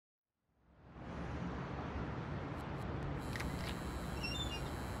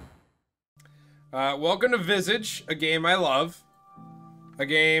Welcome to Visage, a game I love. A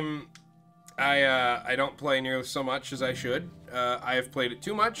game I don't play nearly so much as I should. I have played it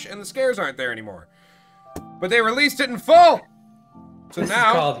too much, and the scares aren't there anymore. But they released it in full! So this now...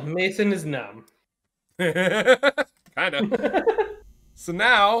 is called Mason is Numb. Kinda. So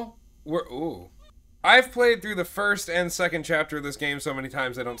now, we're... Ooh. I've played through the first and second chapter of this game so many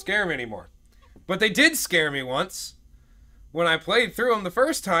times they don't scare me anymore. But they did scare me once. When I played through them the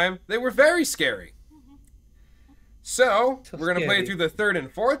first time, they were very scary. So we're gonna play through the third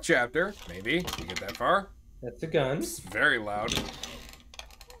and fourth chapter. Maybe you get that far. That's a gun. It's very loud.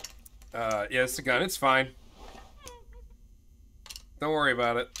 Yeah, it's a gun. It's fine. Don't worry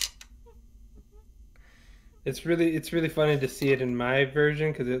about it. It's really funny to see it in my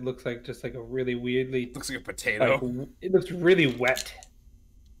version because it looks like just like a really weirdly. Looks like a potato. Like, it looks really wet.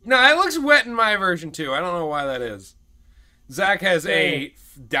 No, it looks wet in my version too. I don't know why that is. Zach has a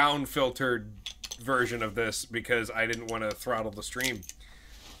down-filtered version of this because I didn't want to throttle the stream.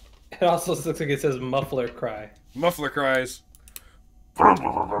 It also looks like it says muffler cry. Muffler cries. Did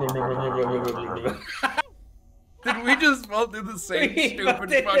we just both do the same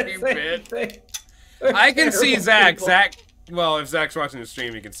stupid fucking bit? I can see Zach. People. Zach, well, if Zach's watching the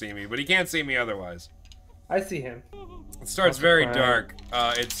stream, he can see me, but he can't see me otherwise. I see him. It starts very dark.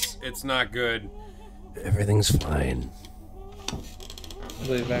 It's not good. Everything's fine. I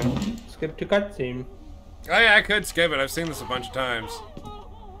believe that. Skip to cutscene. Oh yeah, I could skip it. I've seen this a bunch of times.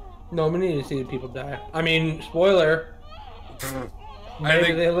 No, we need to see the people die. I mean, spoiler.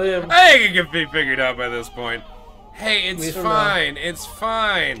 Maybe they live. I think it can be figured out by this point. Hey, it's fine. It's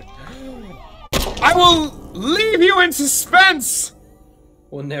fine. I will leave you in suspense!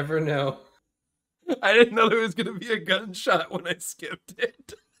 We'll never know. I didn't know there was gonna be a gunshot when I skipped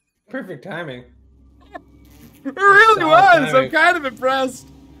it. Perfect timing. It really was! Timing. I'm kind of impressed.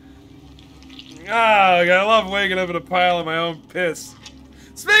 Ah, I love waking up in a pile of my own piss.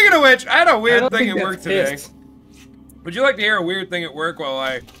 Speaking of which, I had a weird thing at work today. Would you like to hear a weird thing at work while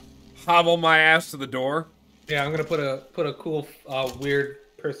I hobble my ass to the door? Yeah, I'm gonna put a cool weird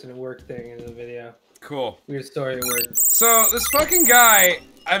person at work thing in the video. Cool. Weird story at work. So this fucking guy,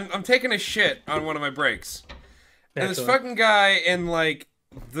 I'm taking a shit on one of my breaks, and this fucking guy in like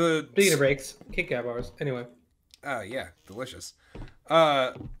the. Speaking of breaks, Kit Kat bars. Anyway. Yeah, delicious.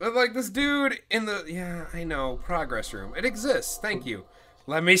 But like this dude in the I know progress room. It exists. Thank you.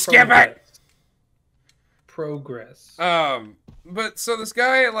 Let me skip it. Progress. But so this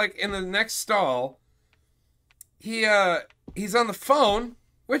guy like in the next stall, he's on the phone.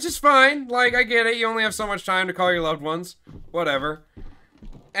 Which is fine, like, I get it, you only have so much time to call your loved ones. Whatever.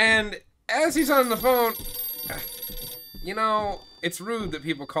 And as he's on the phone, you know, it's rude that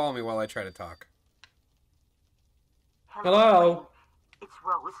people call me while I try to talk. Hello? It's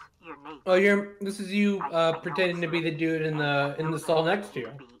Rose, your neighbor. Oh, this is you, pretending to be the dude in the stall next to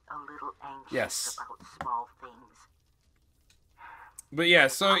you. Yes. About small things. But yeah,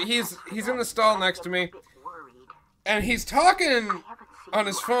 so he's in the stall next to me, and he's talking on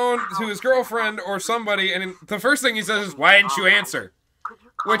his phone to his girlfriend or somebody, and the first thing he says is, "Why didn't you answer?"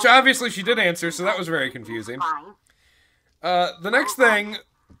 Which obviously she did answer, so that was very confusing. The next thing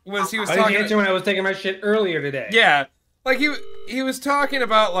was he was talking. I didn't answer when I was taking my shit earlier today. Yeah, like he was talking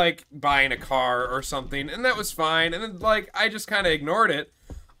about like buying a car or something, and that was fine. And then like I just kind of ignored it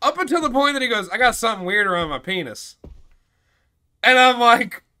up until the point that he goes, "I got something weird around my penis," and I'm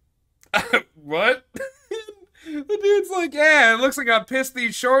like, "What?" The dude's like, yeah, it looks like I pissed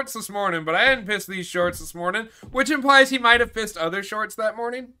these shorts this morning, but I didn't piss these shorts this morning, which implies he might have pissed other shorts that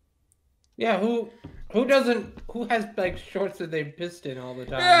morning. Yeah, who has like shorts that they pissed in all the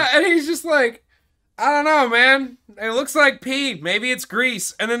time? Yeah, and he's just like, I don't know, man. It looks like pee. Maybe it's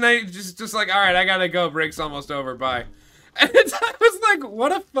grease. And then they just like, all right, I gotta go. Break's almost over. Bye. And I was like,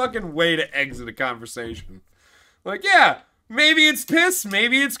 what a fucking way to exit a conversation. Like, yeah, maybe it's piss,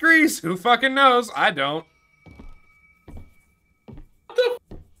 maybe it's grease. Who fucking knows? I don't.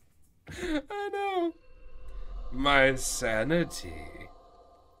 I know. My sanity.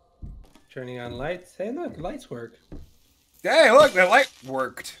 Turning on lights. Hey, look, lights work. Hey, look, that light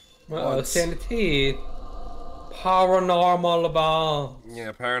worked. Uh-oh, sanity. Paranormal event.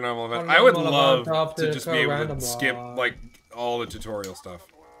 Yeah, paranormal event. I would love to just be able to skip, like, all the tutorial stuff.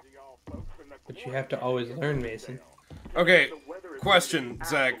 But you have to always learn, Mason. Okay, question,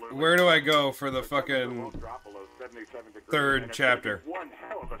 Zach. Where do I go for the fucking third chapter?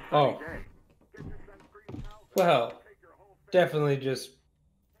 Oh. Well, definitely just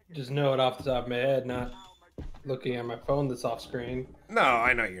know it off the top of my head, not looking at my phone that's off screen. No,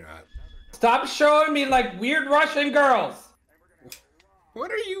 I know you're not. Stop showing me like weird Russian girls! What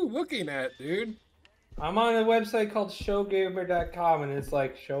are you looking at, dude? I'm on a website called showgamer.com and it's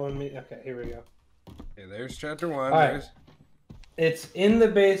like showing me. Okay, here we go. Okay, there's chapter 1. All right. There's... It's in the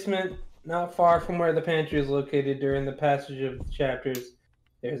basement, not far from where the pantry is located. During the passage of the chapters,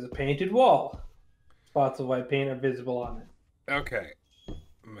 there's a painted wall. Spots of white paint are visible on it. Okay.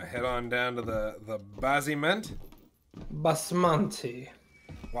 I'm gonna head on down to the basement. Basmanti.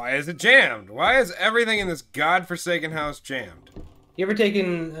 Why is it jammed? Why is everything in this godforsaken house jammed? You ever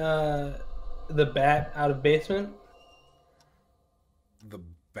taken the bat out of basement? The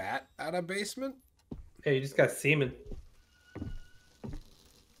bat out of basement? Hey, you just got semen.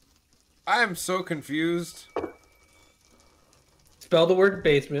 I am so confused. Spell the word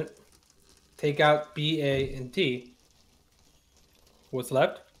basement. Take out B-A and T. What's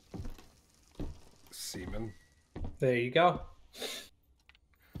left? Semen. There you go.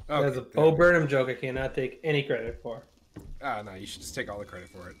 Okay, That's a Bo Burnham joke I cannot take any credit for. Ah, no, you should just take all the credit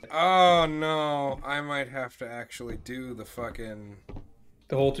for it. Oh, no. I might have to actually do the fucking...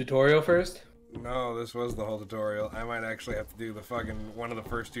 The whole tutorial first? No, this was the whole tutorial. I might actually have to do the fucking one of the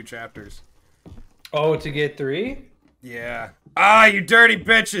first 2 chapters. Oh, to get 3? Yeah. Ah, you dirty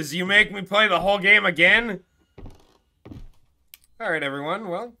bitches! You make me play the whole game again? Alright, everyone.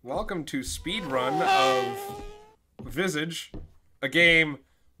 Well, welcome to speedrun of Visage. A game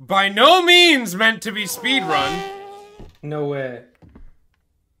by no means meant to be speedrun. No way.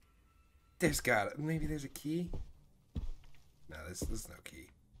 There's got it. Maybe there's a key? No, there's no key.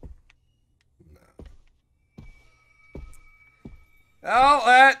 No. Oh,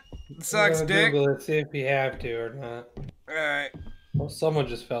 that sucks, dick. Google it, see if you have to or not. Alright. Well, someone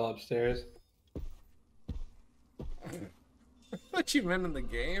just fell upstairs. What you meant in the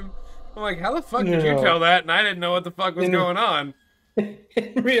game? I'm like, how the fuck did you tell that? And I didn't know what the fuck was going on. In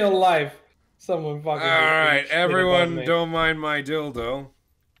real life, someone fucking. Alright, everyone don't mind my dildo.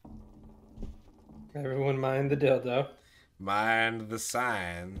 Everyone mind the dildo. Mind the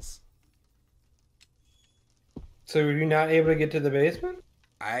signs. So you're not able to get to the basement?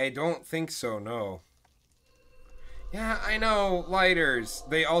 I don't think so, no. Yeah, I know, lighters.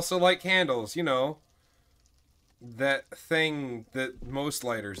 They also light candles, you know. That thing that most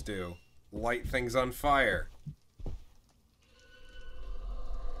lighters do. Light things on fire.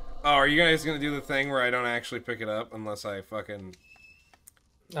 Oh, are you guys gonna do the thing where I don't actually pick it up unless I fucking...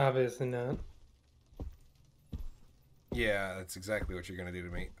 Obviously not. Yeah, that's exactly what you're gonna do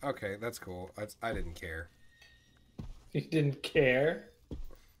to me. Okay, that's cool. I didn't care. You didn't care?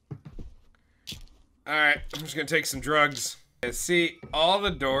 Alright, I'm just gonna take some drugs. See, all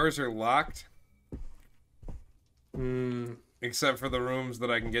the doors are locked. Except for the rooms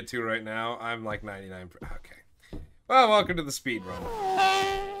that I can get to right now. I'm like 99%. Okay. Well, welcome to the speed run.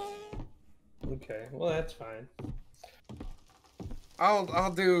 Okay, well that's fine.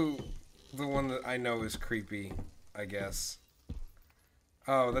 I'll do the one that I know is creepy, I guess.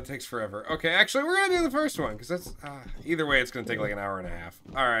 Oh, that takes forever. Okay, actually, we're gonna do the first one, because that's... either way, it's gonna take like an hour and a half.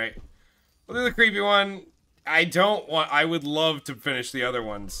 Alright. We'll do the creepy one. I would love to finish the other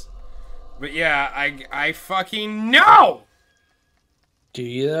ones. But yeah, I fucking know! Do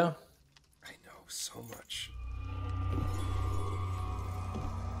you though? I know so much.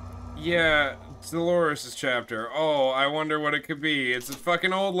 Yeah, Dolores' chapter. Oh, I wonder what it could be. It's a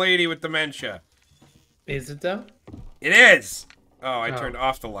fucking old lady with dementia. Is it though? It is! Oh, I turned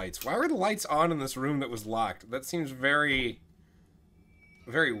off the lights. Why were the lights on in this room that was locked? That seems very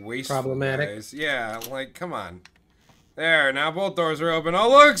wasteful, problematic. guys. Yeah, like, come on. There, now both doors are open. Oh,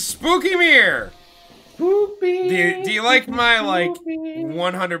 look! Spooky mirror! Spoopy! Do you like my, like,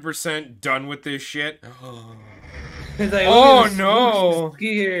 100% done with this shit? Like, oh, no!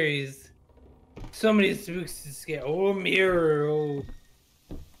 Scaries. So many spooks to scare. Oh, mirror. Oh.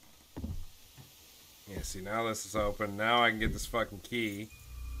 Yeah, see, now this is open. Now I can get this fucking key.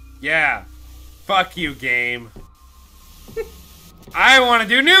 Yeah! Fuck you, game. I want to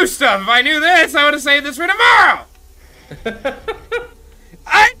do new stuff! If I knew this, I would have saved this for tomorrow!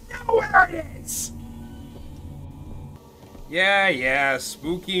 I know where it is! Yeah,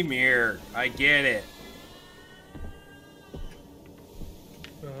 spooky mirror. I get it.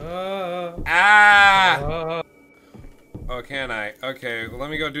 Oh, can I? Okay, well, let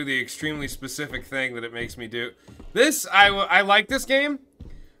me go do the extremely specific thing that it makes me do. This, I like this game.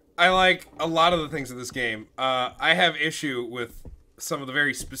 I like a lot of the things in this game. I have issue with some of the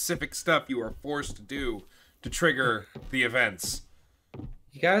very specific stuff you are forced to do to trigger the events.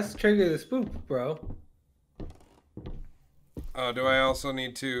 You guys trigger the spook, bro. Oh, do I also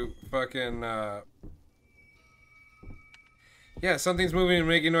need to fucking, yeah, something's moving and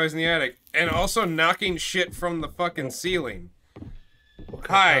making noise in the attic. And also knocking shit from the fucking ceiling. What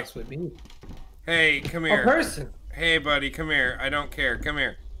could Hi. it possibly be? Hey, come A here. person. Hey, buddy, come here. I don't care. Come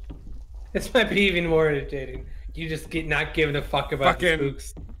here. This might be even more irritating. You just not giving a fuck about the Fucking-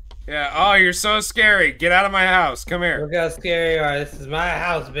 spooks. Yeah. Oh, you're so scary. Get out of my house. Come here. Look how scary you are. This is my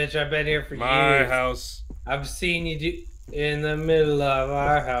house, bitch. I've been here for My years. house. I've seen you in the middle of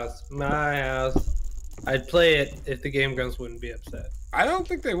our house. My house. I'd play it if the Game Grumps wouldn't be upset. I don't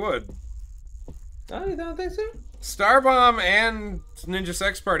think they would. Oh, you don't think so? Starbomb and Ninja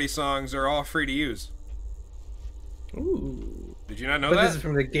Sex Party songs are all free to use. Ooh. Did you not know But that? this is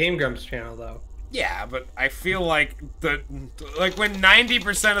from the Game Grumps channel, though. Yeah, but I feel like when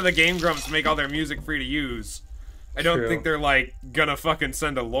 90% of the Game Grumps make all their music free to use, I don't True. think they're like gonna fucking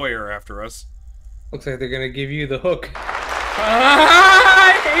send a lawyer after us. Looks like they're gonna give you the hook.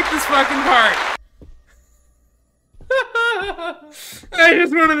 I hate this fucking part. I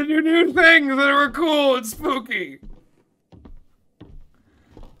just wanted to do new things that were cool and spooky.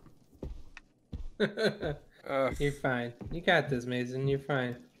 You're fine. You got this, Mason. You're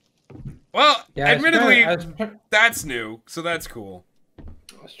fine. Well, Yeah, I was admittedly, trying- that's new, so that's cool. I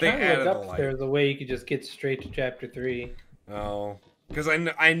was They trying to added look the up if light. there was a way you could just get straight to chapter 3. Oh, because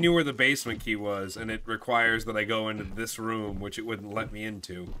I knew where the basement key was, and it requires that I go into this room, which it wouldn't let me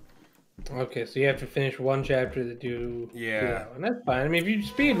into. Okay, so you have to finish one chapter to do Yeah. that one. That's fine. I mean, if you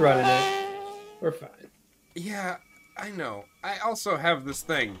speed running it, we're fine. Yeah, I know. I also have this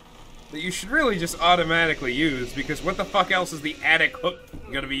thing that you should really just automatically use, because what the fuck else is the attic hook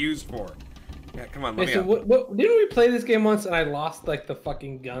gonna be used for? Yeah, come on, let me Mason, up. didn't we play this game once and I lost like the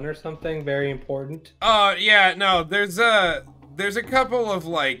fucking gun or something? Very important. Oh, yeah, no, there's a couple of,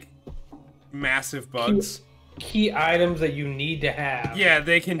 like, massive bugs. Key items that you need to have. Yeah,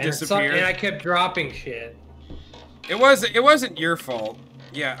 they can disappear. And I kept dropping shit. It wasn't your fault.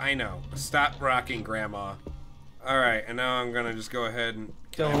 Yeah, I know. Stop rocking, Grandma. Alright, and now I'm gonna just go ahead and...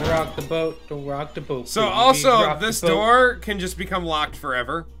 Don't rock the boat. Don't rock the boat. So baby, also, rock the this boat. door can just become locked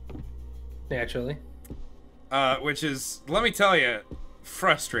forever. Naturally. Which is, let me tell you,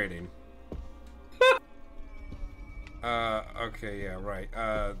 frustrating. Okay, yeah, right.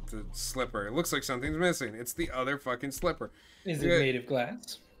 The slipper. It looks like something's missing. It's the other fucking slipper. Is it Yeah. made of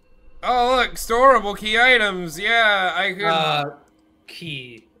glass? Oh, look, storable key items. Yeah, I could...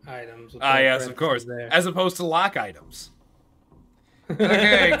 Key items. with yes, the of course. parentheses there. As opposed to lock items.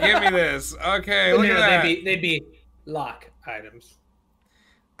 Okay, give me this. Okay, look No, at that. they'd be lock items.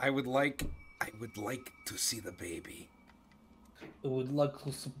 I would like to see the baby. I would like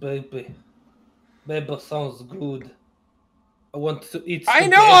to see baby. Baby sounds good. I want to eat. I some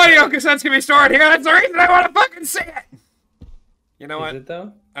know baby. audio cassettes can be stored here. That's the reason I want to fucking see it. You know Is what? it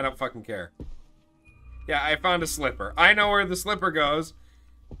though? I don't fucking care. Yeah, I found a slipper. I know where the slipper goes.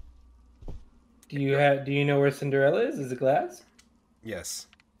 Do you know where Cinderella is? Is it glass? Yes.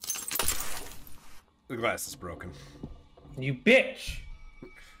 The glass is broken. You bitch!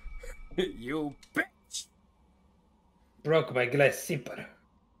 You bitch. Broke my glass slipper.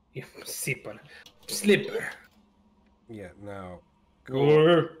 You slipper. Yeah, no.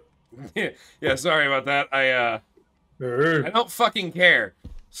 Cool. Yeah, sorry about that. I don't fucking care.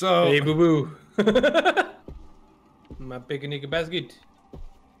 So Hey boo boo. My picnic basket.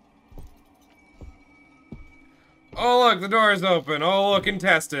 oh look, the door is open. Oh look,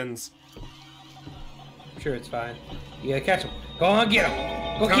 intestines. Sure, it's fine. You gotta catch him. Go on, get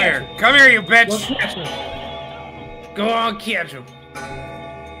him. Go Come catch here. him. Come here, you Go bitch. catch him. Go on, catch him.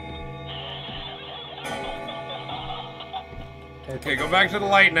 Okay, go back to the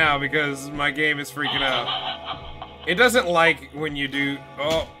light now because my game is freaking out. It doesn't like when you do.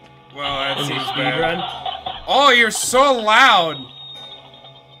 Oh, well, that When you seems speed bad. run. Oh, you're so loud.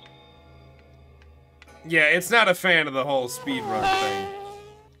 Yeah, it's not a fan of the whole speedrun thing.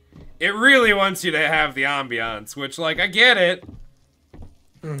 It really wants you to have the ambiance, which, like, I get it.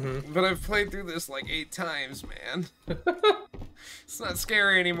 But I've played through this like 8 times, man. It's not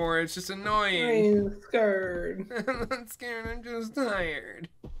scary anymore, it's just annoying. I'm scared. I'm not scared, I'm just tired.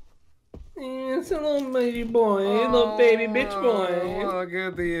 It's a little baby boy, little baby bitch boy. Look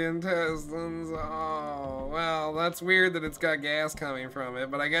at the intestines. Oh, well, that's weird that it's got gas coming from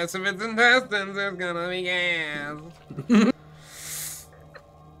it, but I guess if it's intestines, there's gonna be gas.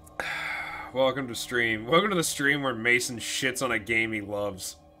 Welcome to stream. Welcome to the stream where Mason shits on a game he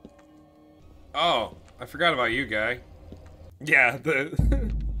loves. Oh, I forgot about you, guy. Yeah,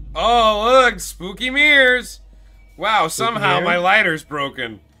 the... Oh, look! Spooky mirrors! Wow, somehow mirror? my lighter's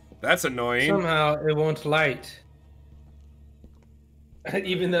broken. That's annoying. Somehow it won't light.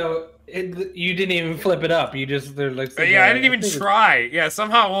 Even though you didn't even flip it up, you just they're like. Yeah, I didn't even think try. Yeah,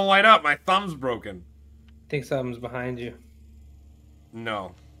 somehow it won't light up. My thumb's broken. I think something's behind you.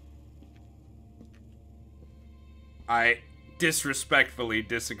 No. I disrespectfully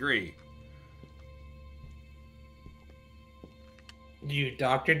disagree. You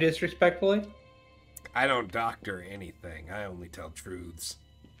doctor disrespectfully? I don't doctor anything. I only tell truths.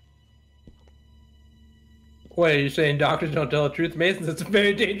 Wait, are you saying doctors don't tell the truth, Mason? That's a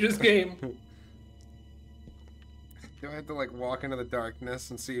very dangerous game. Do I have to, like, walk into the darkness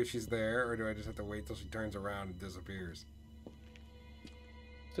and see if she's there, or do I just have to wait till she turns around and disappears?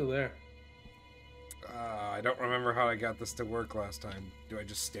 Still there. I don't remember how I got this to work last time. Do I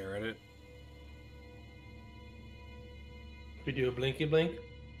just stare at it? We do a blinky blink?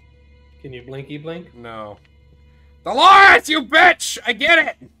 Can you blinky blink? No. Dolores, you bitch! I get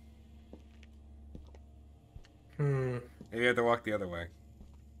it! Maybe you have to walk the other way.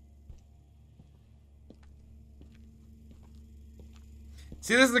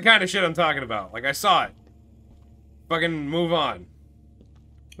 See, this is the kind of shit I'm talking about. Like, I saw it. Fucking move on.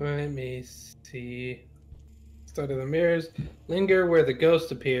 Let me see. Start of the mirrors. Linger where the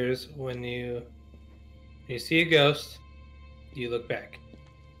ghost appears. When you see a ghost, you look back.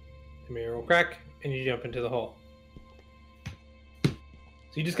 The mirror will crack, and you jump into the hole. So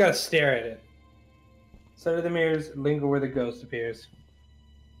you just gotta stare at it. Start of the mirrors. Linger where the ghost appears.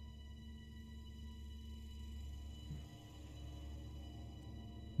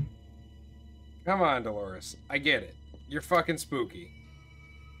 Come on, Dolores. I get it. You're fucking spooky.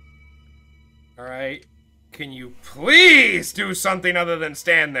 Alright? Can you please do something other than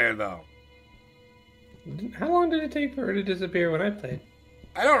stand there, though? How long did it take for her to disappear when I played?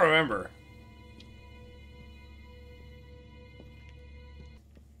 I don't remember.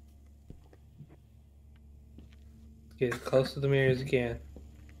 Get as close to the mirror as you can.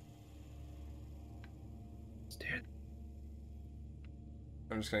 Stare.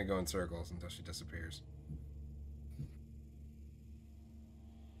 I'm just gonna go in circles until she disappears.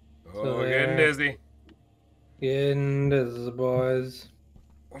 Oh, getting dizzy. Getting dizzy, boys.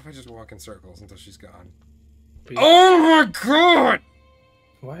 What if I just walk in circles until she's gone? Be Oh my god!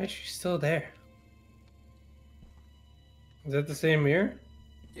 Why is she still there? Is that the same mirror?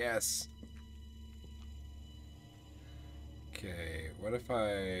 Yes. Okay, what if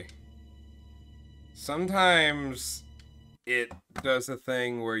I... Sometimes it does a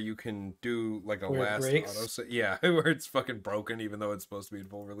thing where you can do like a Where it last breaks? auto save. Yeah, where it's fucking broken even though it's supposed to be in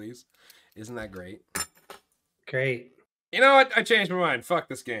full release. Isn't that great? Great. You know what? I changed my mind. Fuck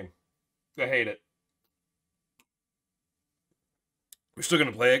this game. I hate it. We're still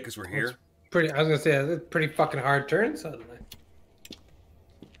gonna play it because we're here. I was gonna say that's a pretty fucking hard turn suddenly.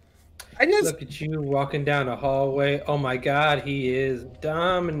 I just Look at you walking down a hallway. Oh my god, he is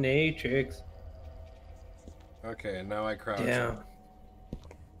dominatrix. Okay, and now I crouch. Down.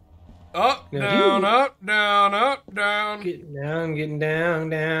 Up, No, down, you- up, down, up, down. Getting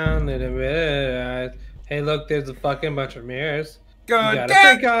down, little bit. Hey, look, there's a fucking bunch of mirrors. Go gotta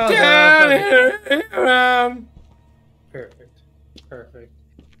down, freak out, down, motherfucker. around. Perfect. Perfect.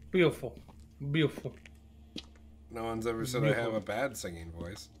 Beautiful. Beautiful. No one's ever said I have a bad singing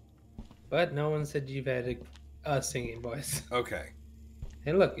voice. But no one said you've had a singing voice. Okay.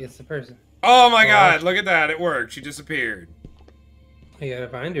 Hey, look, it's the person. Oh my god, look at that. It worked. She disappeared. You gotta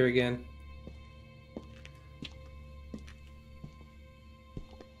find her again.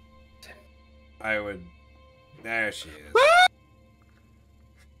 I would... There she is.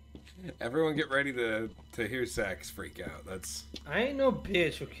 Everyone get ready to hear Sax freak out. That's... I ain't no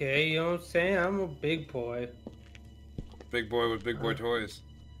bitch, okay? You know what I'm saying? I'm a big boy. Big boy with big boy toys.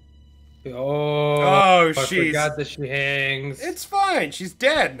 Oh, I she's... forgot that she hangs. It's fine. She's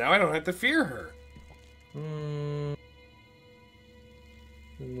dead. Now I don't have to fear her. And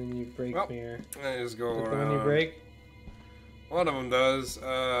then you break Well, mirror. I just go Is that the around. one you break? One of them does.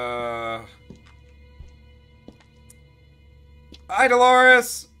 Hi,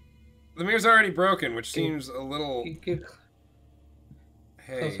 Dolores! The mirror's already broken, which seems a little... You get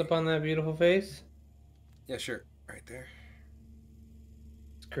Hey. close up on that beautiful face. Yeah, sure. Right there.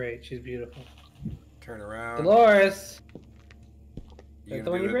 It's great. She's beautiful. Turn around. Dolores! Is You that can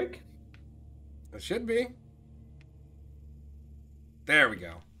the one do you it. break? It should be. There we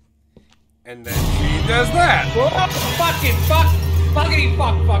go. And then she does that. Whoa, fucking fuck! Fuckity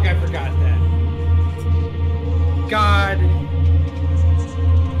fuck, fuck, I forgot that. God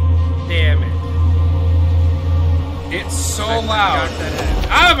damn it. It's so I loud. forgot that.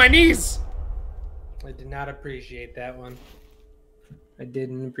 Ah, my knees! I did not appreciate that one. I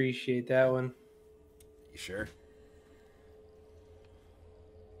didn't appreciate that one. You sure?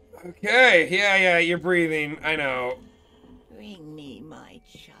 Okay, yeah, you're breathing. I know. Bring me my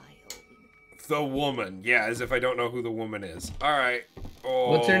child. The woman. Yeah, as if I don't know who the woman is. Alright. Oh,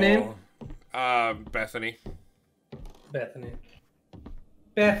 What's her name? Bethany. Bethany.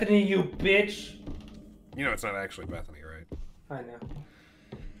 Bethany, you bitch. You know it's not actually Bethany, right? I know.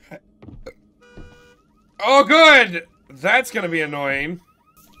 Oh, good! That's gonna be annoying.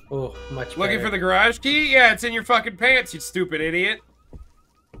 Oh, much better. Looking for the garage key? Yeah, it's in your fucking pants, you stupid idiot.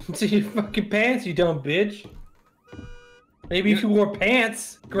 It's in your fucking pants, you dumb bitch. Maybe if you wore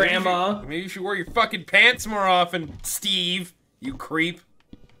pants, Grandma. Maybe you should wear your fucking pants more often, Steve. You creep.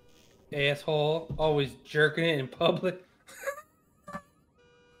 Asshole. Always jerking it in public.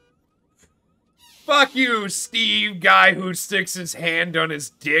 Fuck you, Steve, guy who sticks his hand on his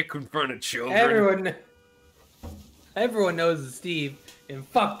dick in front of children. Everyone knows it's Steve, and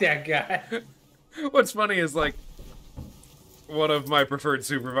fuck that guy. What's funny is, like, one of my preferred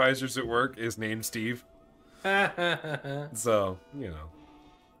supervisors at work is named Steve. So, you know,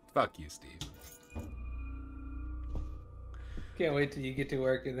 fuck you, Steve. Can't wait till you get to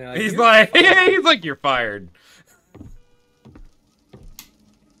work and then He's like, you're fired.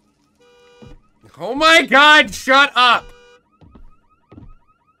 Oh my god, shut up!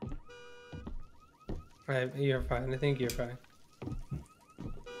 Alright, you're fine. I think you're fine.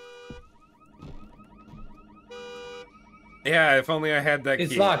 Yeah, if only I had that key.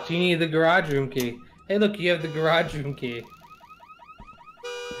 It's locked. You need the garage room key. Hey, look, you have the garage room key.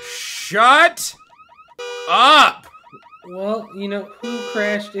 Shut up! Well, you know, who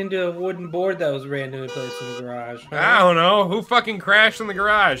crashed into a wooden board that was randomly placed in the garage? Huh? I don't know. Who fucking crashed in the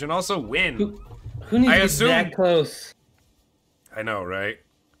garage and also when? Who needs to get that close? I know, right?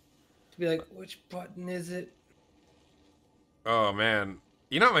 To be like, which button is it? Oh, man.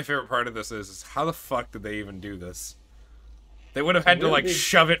 You know what my favorite part of this is how the fuck did they even do this? They would have had to, like,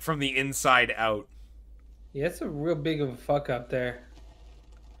 shove it from the inside out. Yeah, it's a real big of a fuck up there.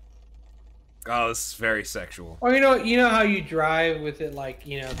 Oh, this is very sexual. Or you know how you drive with it, like,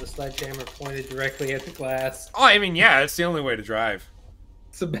 you know, the sledgehammer pointed directly at the glass? Oh, I mean, yeah, it's the only way to drive.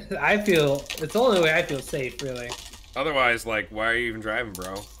 So it's the only way I feel safe, really. Otherwise, like, why are you even driving,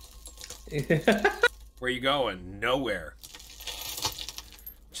 bro? Where you going? Nowhere.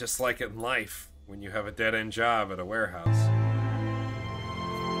 Just like in life, when you have a dead-end job at a warehouse.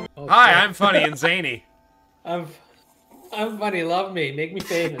 Oh, Hi, I'm funny and zany. I'm funny, love me, make me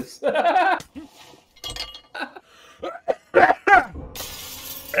famous. That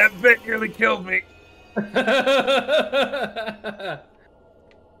bit nearly killed me.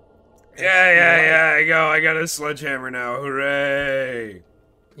 Yeah, I got a sledgehammer now, hooray!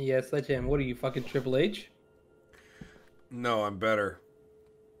 Yeah, sledgehammer, what are you, fucking Triple H? No, I'm better.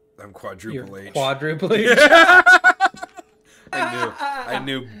 I'm quadruple H. Quadruple H? I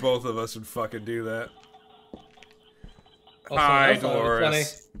knew both of us would fucking do that. Also, Hi,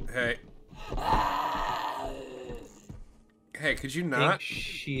 Dolores. Hey. Hey, could you not? I think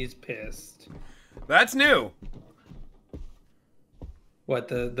she's pissed. That's new. What,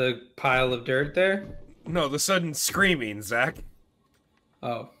 the pile of dirt there? No, the sudden screaming, Zach.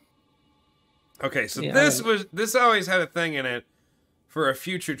 Oh. Okay, so Yeah, this always had a thing in it for a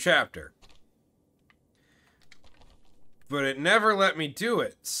future chapter. But it never let me do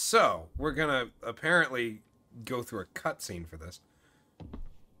it. So, we're gonna apparently go through a cutscene for this.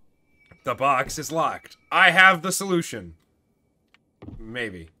 The box is locked. I have the solution.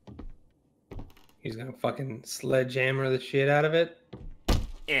 Maybe. He's gonna fucking sledgehammer the shit out of it?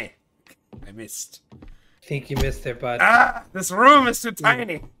 I missed. I think you missed there, bud. Ah! This room is too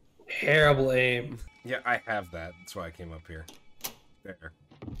tiny! Terrible aim. Yeah, I have that. That's why I came up here. There.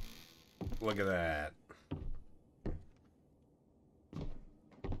 Look at that.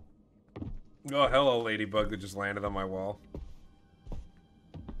 Oh, hello, ladybug that just landed on my wall.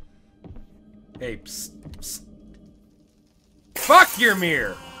 Hey, psst, psst. Fuck your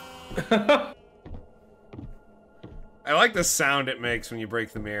mirror! I like the sound it makes when you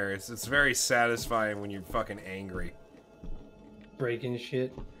break the mirror. It's very satisfying when you're fucking angry. Breaking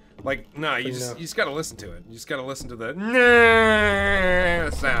shit. Like, no, you just gotta listen to it. You just gotta listen to the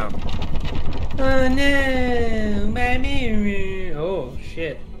sound. Oh no, my mirror. Oh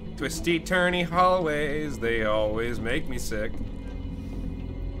shit. Twisty, turny hallways, they always make me sick.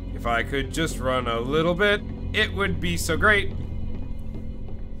 If I could just run a little bit, it would be so great.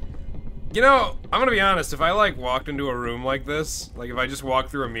 You know, I'm gonna be honest, if I, like, walked into a room like this, like, if I just walked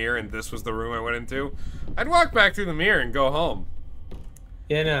through a mirror and this was the room I went into, I'd walk back through the mirror and go home.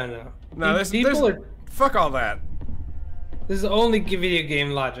 Yeah, no. No, fuck all that. This is only video game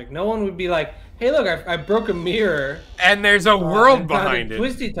logic. No one would be like, hey, look, I broke a mirror. And there's a world behind it.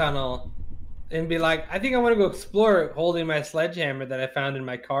 Twisty tunnel. And be like, I think I want to go explore it holding my sledgehammer that I found in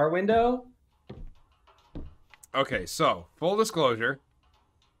my car window. Okay, so full disclosure,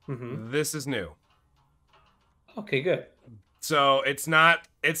 Mm-hmm. this is new. Okay, good. So it's not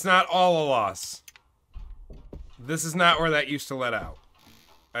all a loss. This is not where that used to let out.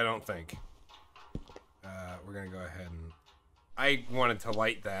 I don't think. We're gonna go ahead and. I wanted to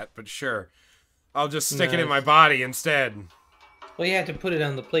light that, but sure. I'll just stick it in my body instead. Well, you have to put it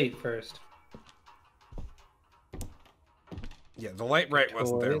on the plate first. Yeah, the light bright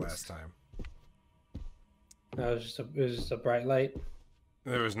wasn't there last time. No, it was just a bright light.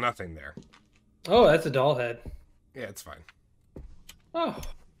 There was nothing there. Oh, that's a doll head. Yeah, it's fine. Oh,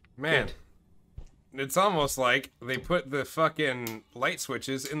 Man, good. it's almost like they put the fucking light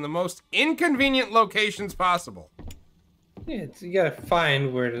switches in the most inconvenient locations possible. Yeah, you gotta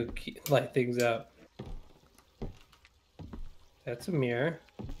find where to light things up. That's a mirror.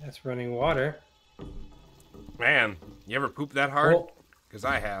 That's running water. Man, you ever poop that hard? Well, Because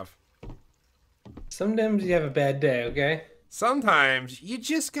I have. sometimes you have a bad day, okay? Sometimes you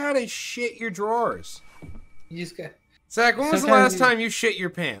just gotta shit your drawers. You just got. Zach, when was the Sometimes last time you shit your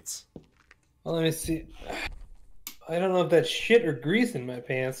pants? Well, let me see. I don't know if that's shit or grease in my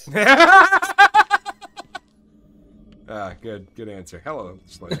pants. Good answer. Hello,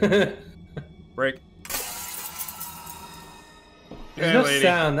 Sledgehammer. Break. There's Hey, no lady.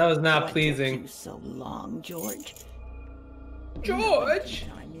 sound. That was not What pleasing. took you so long, George? George?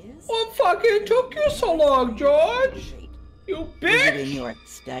 Time is What fucking took you so long, George? You visiting bitch! your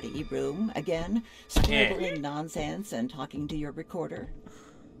study room again, scribbling nonsense and talking to your recorder.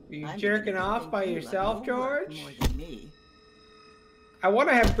 Are you I'm jerking beginning to off think by you love yourself, your work George? More than me. I want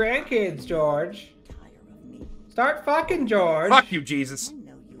to have grandkids, George. Tire of me. Start fucking, George. Fuck you, Jesus. I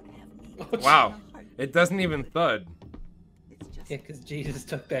know you'd have me. Wow. It doesn't even thud. It's just Yeah, because Jesus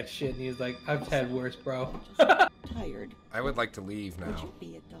took that shit and he was like, I've had worse, bro. tired. I would like to leave Would now. you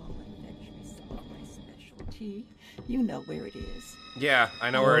be a doll and fetch me some of my special tea? You know where it is. Yeah,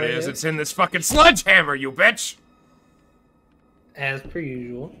 I know where it Where it is. is? It's in this fucking sledgehammer, you bitch! As per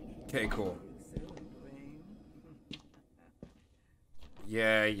usual. Okay, cool.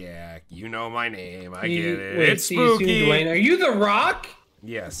 Yeah, you know my name. I get it. Wait, It's see you soon, spooky. Dwayne. Are you The Rock?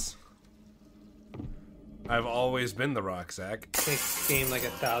 Yes. I've always been the Rock, Zach. Makes the game like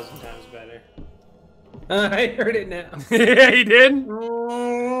 1,000 times better. I heard it now. Yeah, he did?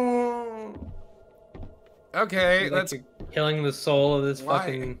 Okay, Like let's... you're killing the soul of this Why?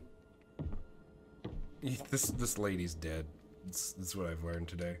 fucking... This lady's dead. This is what I've learned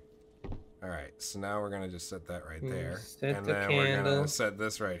today. Alright, so now we're gonna just set that right there. Set And the then we're candle. gonna set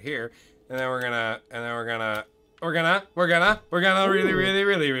this right here. And then we're gonna really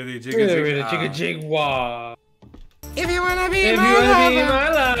jigga Really, jig. jigga jig wah. If you wanna be If you my wanna be lover. my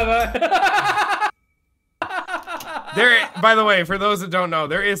lover. There, by the way, for those that don't know,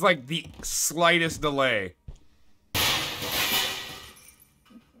 there is like the slightest delay.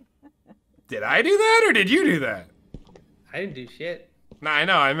 Did I do that or did you do that? I didn't do shit. Nah, I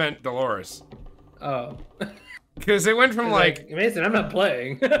know, I meant Dolores. Oh. Because it went from like, Mason, I'm not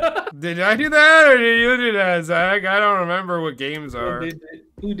playing. did I do that or did you do that, Zach? I don't remember what games are.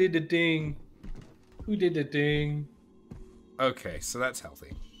 Who did the ding? Who did the ding? Okay, so that's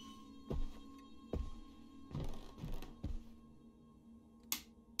healthy.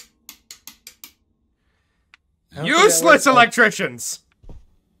 I don't think that Useless works. electricians!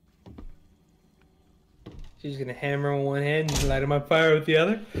 She's gonna hammer on one hand and light him on fire with the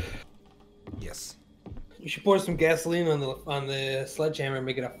other. Yes. You should pour some gasoline on the sledgehammer and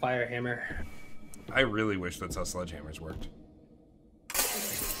make it a fire hammer. I really wish that's how sledgehammers worked.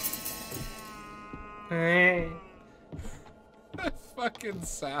 That fucking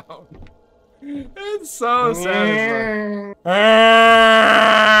sound. It's so satisfying.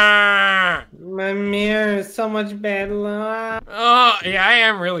 My mirror is so much bad luck. Oh, yeah, I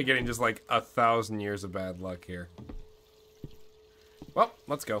am really getting just like 1,000 years of bad luck here. Well,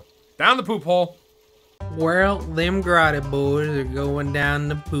 let's go. Down the poop hole. Well, them Gratty boys are going down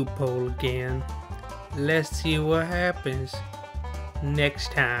the poop hole again. Let's see what happens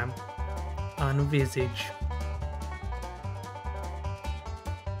next time on Visage.